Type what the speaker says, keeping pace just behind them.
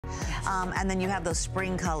And then you have those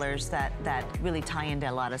spring colors that really tie into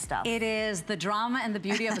a lot of stuff. It is the drama and the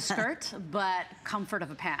beauty of a skirt, but comfort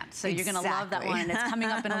of a pant. So you're gonna love that one. It's coming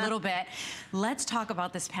up in a little bit. Let's talk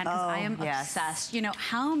about this pant, because I am obsessed. You know,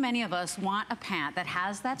 how many of us want a pant that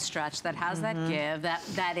has that stretch, that has that give,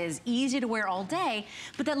 that is easy to wear all day,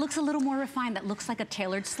 but that looks a little more refined, that looks like a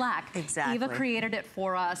tailored slack. Exactly. Eva created it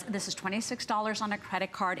for us. This is $26 on a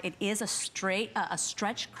credit card. It is a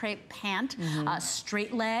stretch crepe pant,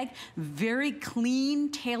 straight leg, very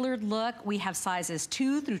clean, tailored look. We have sizes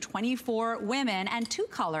 2 through 24 women and 2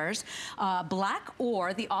 colors, black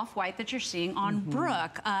or the off-white that you're seeing on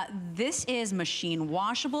Brooke. This is machine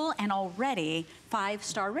washable and already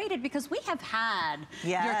 5-star rated, because we have had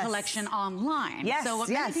your collection online. So what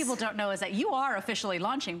many people don't know is that you are officially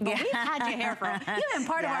launching, but we've had you here for, you've been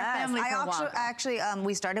part of our family for a while. Actually,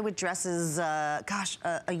 we started with dresses, last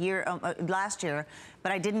year,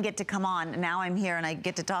 but I didn't get to come on. Now I'm here and I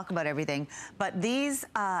get to talk about everything. But these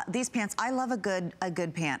pants, I love a good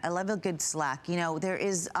pant. I love a good slack. You know,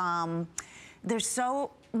 there's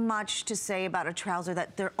so much to say about a trouser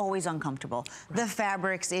that they're always uncomfortable. The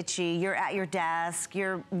fabric's itchy, you're at your desk,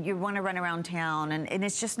 you want to run around town, and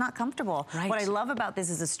it's just not comfortable. What I love about this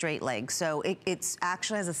is a straight leg, so it's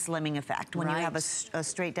actually has a slimming effect when you have a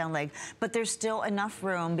straight down leg, but there's still enough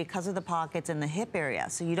room because of the pockets and the hip area,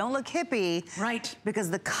 so you don't look hippie, because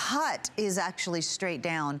the cut is actually straight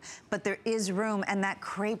down, but there is room, and that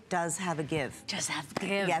crepe does have a give. Just have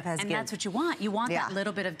give. Yeah, it has and give. That's what you want. You want that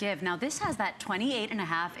little bit of give. Now this has that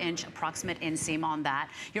 28.5-inch approximate inseam on that.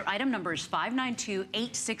 Your item number is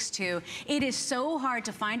 592862. It is so hard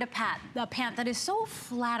to find a pant that is so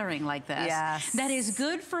flattering like this. That is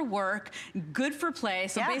good for work, good for play.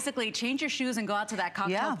 So basically change your shoes and go out to that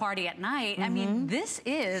cocktail party at night. I mean, this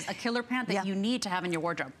is a killer pant that you need to have in your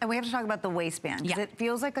wardrobe. And we have to talk about the waistband, because it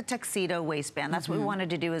feels like a tuxedo waistband. That's what we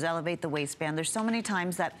wanted to do, is elevate the waistband. There's so many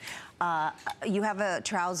times that you have a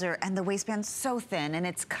trouser and the waistband's so thin and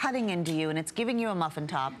it's cutting into you and it's giving you a muffin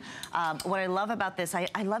top. What I love about this,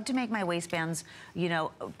 I love to make my waistbands, you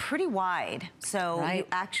know, pretty wide. So you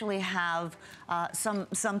actually have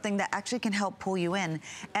something that actually can help pull you in.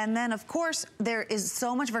 And then of course, there is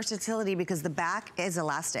so much versatility because the back is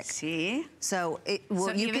elastic. See? So,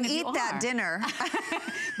 you can eat that dinner.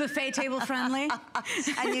 Buffet table friendly.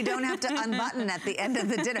 And you don't have to unbutton at the end of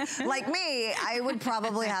the dinner. Like me, I would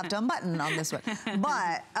probably have to unbutton on this one.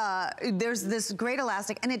 But there's this great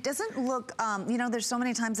elastic, and it doesn't look, you know, there's so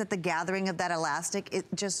many times that the gathering of that elastic, it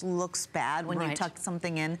just looks bad when you tuck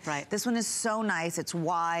something in. This one is so nice, it's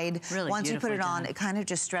wide. Once you put it on, it kind of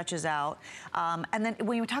just stretches out. And then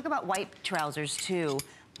when you talk about white trousers too,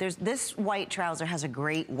 this white trouser has a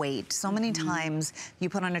great weight. So many times you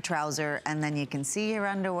put on a trouser and then you can see your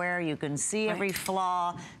underwear, you can see every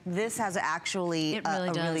flaw. This has actually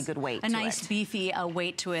a really good weight to it. A nice beefy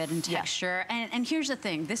weight to it and texture. And here's the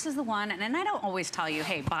thing, this is the one, and I don't always tell you,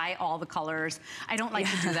 hey, buy all the colors. I don't like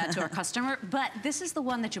to do that to our customer, but this is the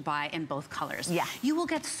one that you buy in both colors. You will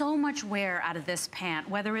get so much wear out of this pant,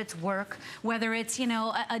 whether it's work, whether it's, you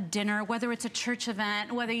know, a dinner, whether it's a church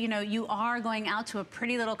event, whether, you know, you are going out to a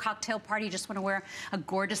pretty little cocktail party, you just want to wear a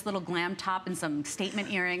gorgeous little glam top and some statement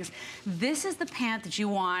earrings. This is the pant that you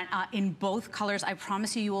want in both colors. I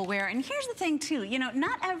promise you, you will wear. And here's the thing too, you know,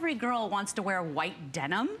 not every girl wants to wear white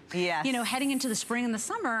denim. You know, heading into the spring and the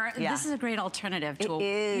summer, this is a great alternative to,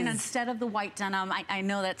 you know, instead of the white denim. I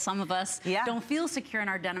know that some of us don't feel secure in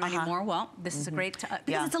our denim anymore. Well, this is a great,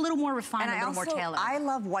 because it's a little more refined, and a little more tailored. I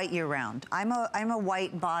love white year round. I'm a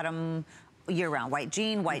white bottom year-round, white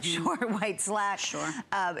jean, white short, white slack.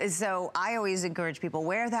 So I always encourage people,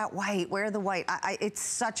 wear that white, wear the white. It's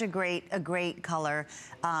such a great color,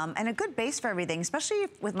 and a good base for everything, especially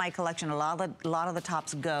with my collection. A lot of the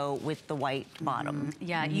tops go with the white bottom.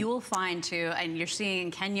 You will find too, and you're seeing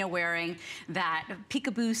Kenya wearing that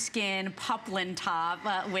peekaboo skin poplin top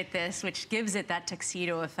with this, which gives it that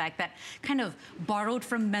tuxedo effect, that kind of borrowed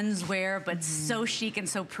from menswear, but so chic and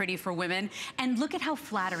so pretty for women. And look at how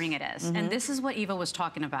flattering it is. And this is what Eva was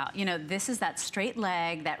talking about. You know, this is that straight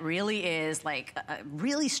leg that really is like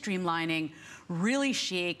really streamlining, really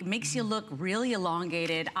chic, makes you look really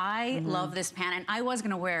elongated. I love this pant, and I was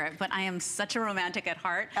gonna wear it, but I am such a romantic at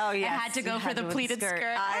heart. I had to go for the pleated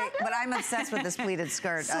skirt. But I'm obsessed with this pleated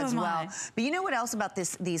skirt as well. But you know what else about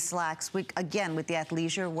these slacks? Again, with the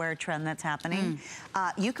athleisure wear trend that's happening,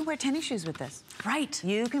 you can wear tennis shoes with this.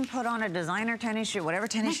 You can put on a designer tennis shoe, whatever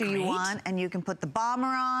tennis shoe you want, and you can put the bomber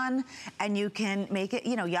on, and you can make it,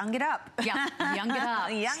 you know, young it up. Young it up.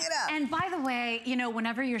 Young it up. And by the way, you know,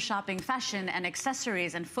 whenever you're shopping fashion and and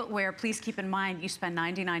accessories and footwear, please keep in mind you spend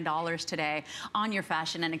 $99 today on your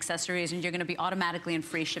fashion and accessories, and you're gonna be automatically in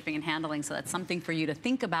free shipping and handling. So that's something for you to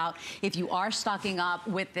think about if you are stocking up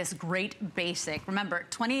with this great basic. Remember,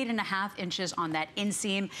 28.5 inches on that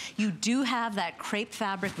inseam. You do have that crepe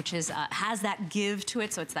fabric, which is has that give to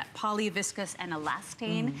it, so it's that poly, viscose, and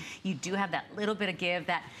elastane. You do have that little bit of give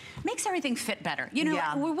that makes everything fit better. You know,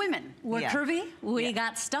 we're women, we're curvy, we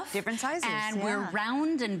got stuff. Different sizes, and we're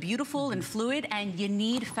round and beautiful and fluid, and you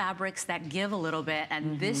need fabrics that give a little bit,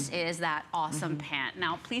 and this is that awesome pant.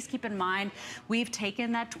 Now, please keep in mind, we've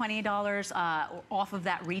taken that $20 off of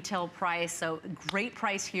that retail price, so great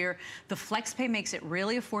price here. The FlexPay makes it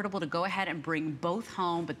really affordable to go ahead and bring both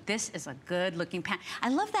home, but this is a good looking pant. I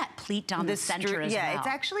love that pleat down the center as well. Yeah, it's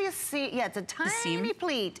actually a seam. Yeah, it's a tiny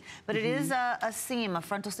pleat, but it is a seam, a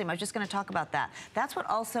frontal seam. I was just going to talk about that. That's what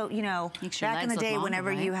also, you know, back in the day,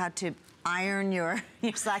 whenever you had to iron your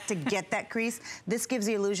slack to get that crease, this gives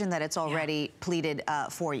the illusion that it's already pleated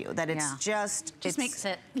for you, that it's just makes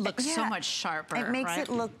it look so much sharper. It makes it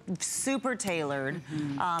look super tailored,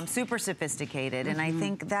 super sophisticated, and I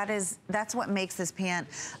think that's what makes this pant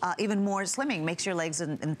even more slimming, makes your legs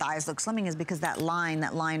and thighs look slimming, is because that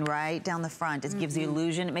line right down the front, it gives the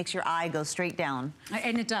illusion, it makes your eye go straight down.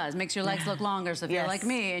 And it does, makes your legs look longer, so if you're like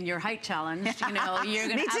me and you're height challenged, you know, you're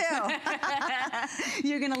gonna me too.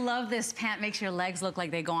 you're gonna love this pant, makes your legs look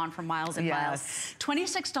like they go on for miles and miles.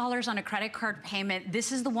 $26 on a credit card payment.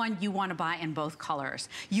 This is the one you want to buy in both colors.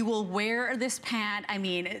 You will wear this pant, I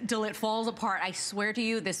mean, till it falls apart. I swear to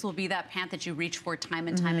you, this will be that pant that you reach for time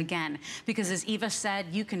and time again. Because as Eva said,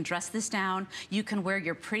 you can dress this down, you can wear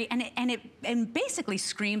your pretty, and it basically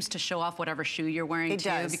screams to show off whatever shoe you're wearing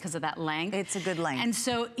too, because of that length. It's a good length. And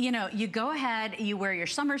so, you know, you go ahead, you wear your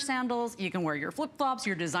summer sandals, you can wear your flip-flops,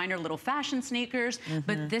 your designer little fashion sneakers,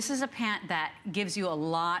 but this is a pant that gives you a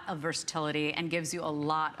lot of versatility and gives you a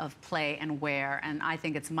lot of play and wear, and I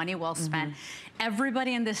think it's money well spent.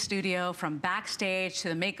 Everybody in this studio, from backstage to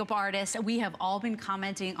the makeup artist, we have all been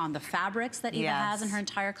commenting on the fabrics that Eva has in her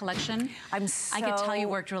entire collection. I could tell you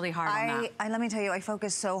worked really hard on that. Let me tell you, I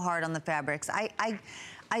focus so hard on the fabrics. I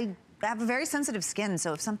have a very sensitive skin,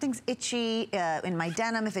 so if something's itchy in my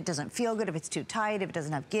denim, if it doesn't feel good, if it's too tight, if it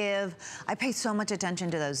doesn't have give, I pay so much attention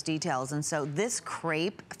to those details. And so this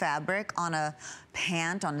crepe fabric on a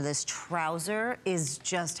pant, on this trouser, is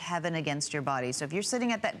just heaven against your body. So if you're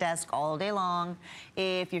sitting at that desk all day long,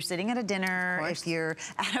 if you're sitting at a dinner, if you're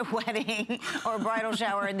at a wedding or a bridal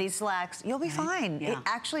shower in these slacks, you'll be fine. It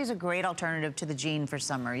actually is a great alternative to the jean for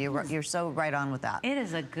summer. You're so right on with that. It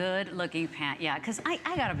is a good looking pant, because I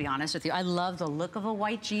gotta be honest with you, I love the look of a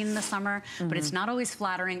white jean in the summer, but it's not always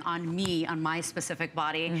flattering on me, on my specific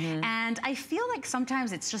body. And I feel like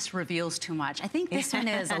sometimes it just reveals too much. I think this one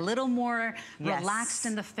is a little more relaxed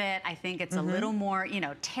in the fit. I think it's a little more, you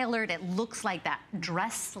know, tailored. It looks like that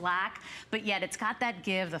dress slack, but yet it's got that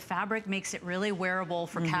give. The fabric makes it really wearable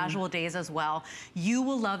for casual days as well. You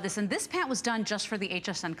will love this. And this pant was done just for the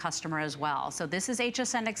HSN customer as well. So this is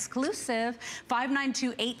HSN exclusive.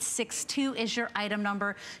 592862 is your item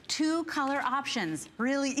number. 2 color options,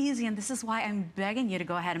 really easy. And this is why I'm begging you to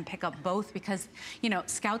go ahead and pick up both, because, you know,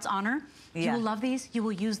 Scout's Honor, you will love these. You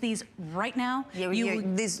will use these right now. You'll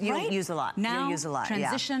use a lot. Now, you'll use a lot.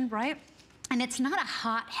 transition, right? And it's not a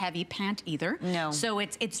hot, heavy pant either. No. So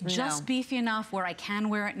it's just beefy enough where I can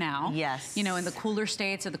wear it now. Yes. You know, in the cooler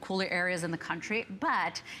states or the cooler areas in the country.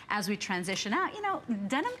 But as we transition out, you know,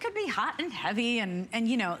 denim could be hot and heavy, and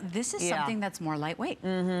you know, this is something that's more lightweight.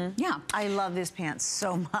 Yeah. I love this pant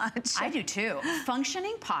so much. I do too.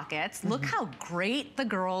 Functioning pockets. Look how great the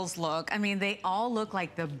girls look. I mean, they all look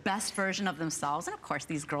like the best version of themselves. And of course,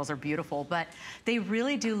 these girls are beautiful, but they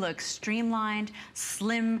really do look streamlined,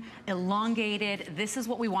 slim, elongated. This is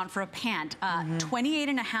what we want for a pant.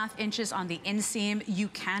 28.5 inches on the inseam. You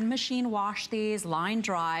can machine wash these, line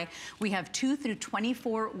dry. We have 2 through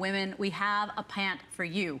 24 women. We have a pant for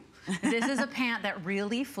you. This is a pant that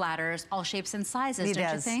really flatters all shapes and sizes,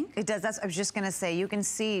 don't you think? It does. I was just going to say, you can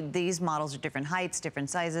see these models are different heights, different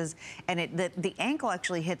sizes, and the ankle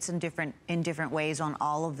actually hits in different ways on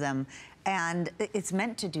all of them. And it's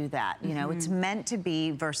meant to do that, you know, it's meant to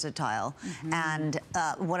be versatile. And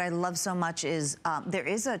what I love so much is there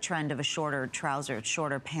is a trend of a shorter trouser,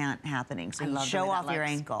 shorter pant happening. So you show off your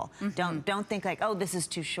ankle. Don't think like, oh, this is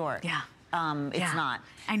too short. It's not.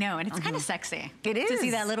 I know, and it's kind of sexy. It is. To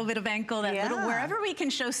see that little bit of ankle, that little, wherever we can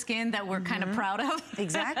show skin that we're kind of proud of.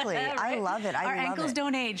 Exactly. Right? I love it. Our ankles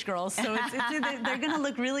don't age, girls, so they're going to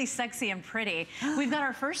look really sexy and pretty. We've got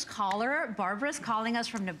our first caller. Barbara's calling us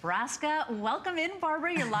from Nebraska. Welcome in,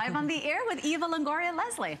 Barbara. You're live on the air with Eva Longoria.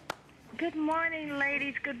 Leslie. Good morning,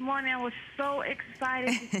 ladies. Good morning. I was so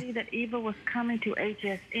excited to see that Eva was coming to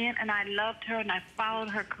HSN, and I loved her, and I followed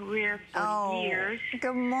her career for years.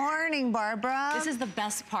 Good morning, Barbara. This is the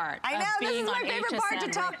best part. I know, this is my favorite part to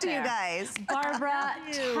talk to you guys. Barbara,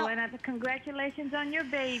 and congratulations on your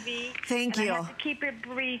baby. Thank you. I have to keep it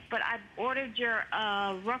brief, but I ordered your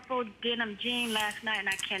ruffled denim jean last night, and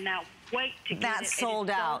I cannot wait to get it. That sold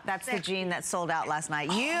out. That's the jean that sold out last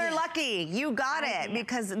night. You're lucky. You got it,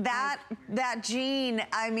 because that jean,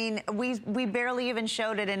 I mean, we barely even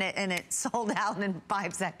showed it, and it sold out in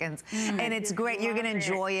 5 seconds. And it's great. You're going to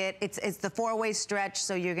enjoy it. It's the 4-way stretch,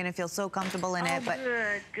 so you're going to feel so comfortable in it. But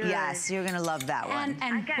good. Yes, you're going to love that one.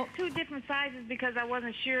 And I got 2 different sizes because I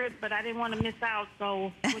wasn't sure, but I didn't want to miss out.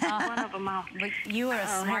 So which one of them out? You are a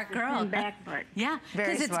smart girl. Yeah,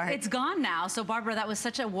 very smart. It's gone now. So Barbara, that was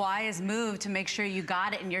such a wise move to make sure you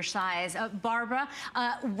got it in your size. Barbara,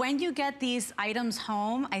 when you get these items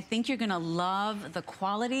home, I think you're gonna love the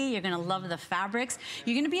quality, you're gonna love the fabrics.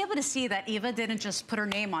 You're gonna be able to see that Eva didn't just put her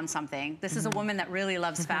name on something. This is a woman that really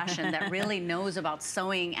loves fashion, that really knows about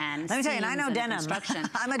sewing and let me tell you, and I know denim. Construction.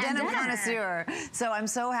 I'm a denim connoisseur, so I'm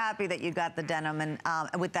so happy that you got the denim, and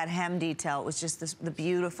with that hem detail, it was just the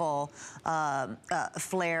beautiful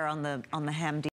flare on the hem detail.